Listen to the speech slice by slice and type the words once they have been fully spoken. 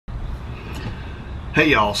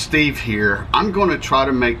Hey y'all, Steve here. I'm going to try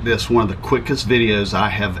to make this one of the quickest videos I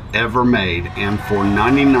have ever made, and for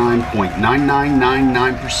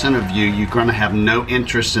 99.9999% of you, you're going to have no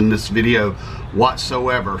interest in this video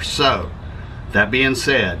whatsoever. So, that being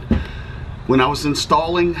said, when I was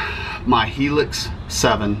installing my Helix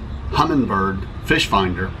 7 Humminbird fish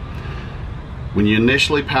finder, when you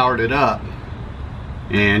initially powered it up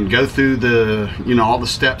and go through the, all the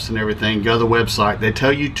steps and everything, go to the website, they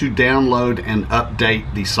tell you to download and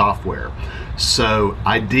update the software. So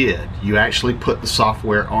I did. You actually put the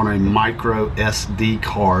software on a micro SD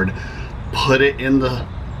card, put it in the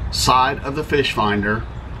side of the fish finder,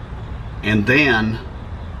 and then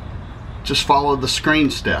just follow the screen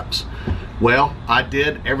steps. Well, I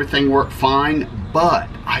did. Everything worked fine, but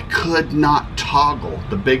I could not toggle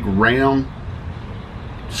the big round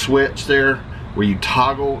switch there where you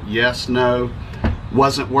toggle yes, no,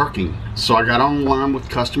 wasn't working. So I got online with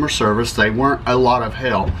customer service. They weren't a lot of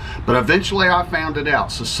help, but eventually I found it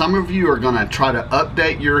out. So some of you are going to try to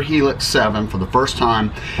update your Helix 7 for the first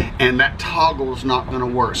time, and that toggle is not going to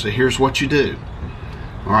work. So here's what you do.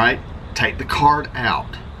 All right, take the card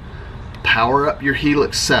out, power up your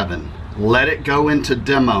Helix 7, let it go into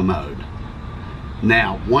demo mode.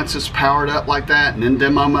 Now, once it's powered up like that and in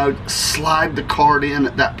demo mode, slide the card in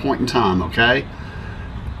at that point in time, okay?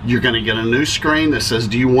 You're going to get a new screen that says,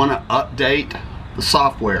 do you want to update the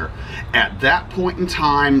software? At that point in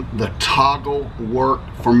time, the toggle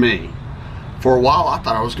worked for me. For a while, I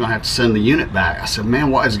thought I was going to have to send the unit back. I said,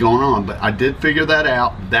 man, what is going on? But I did figure that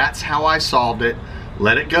out. That's how I solved it.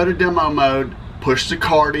 Let it go to demo mode, push the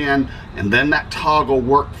card in, and then that toggle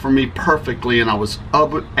worked for me perfectly, and I was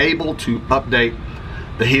able to update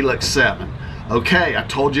the Helix 7. Okay, I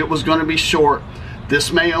told you it was going to be short.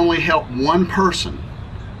 This may only help one person,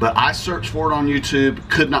 but I searched for it on YouTube,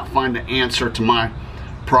 could not find the answer to my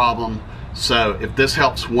problem. So if this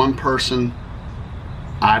helps one person,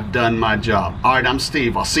 I've done my job. All right, I'm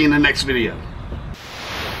Steve. I'll see you in the next video.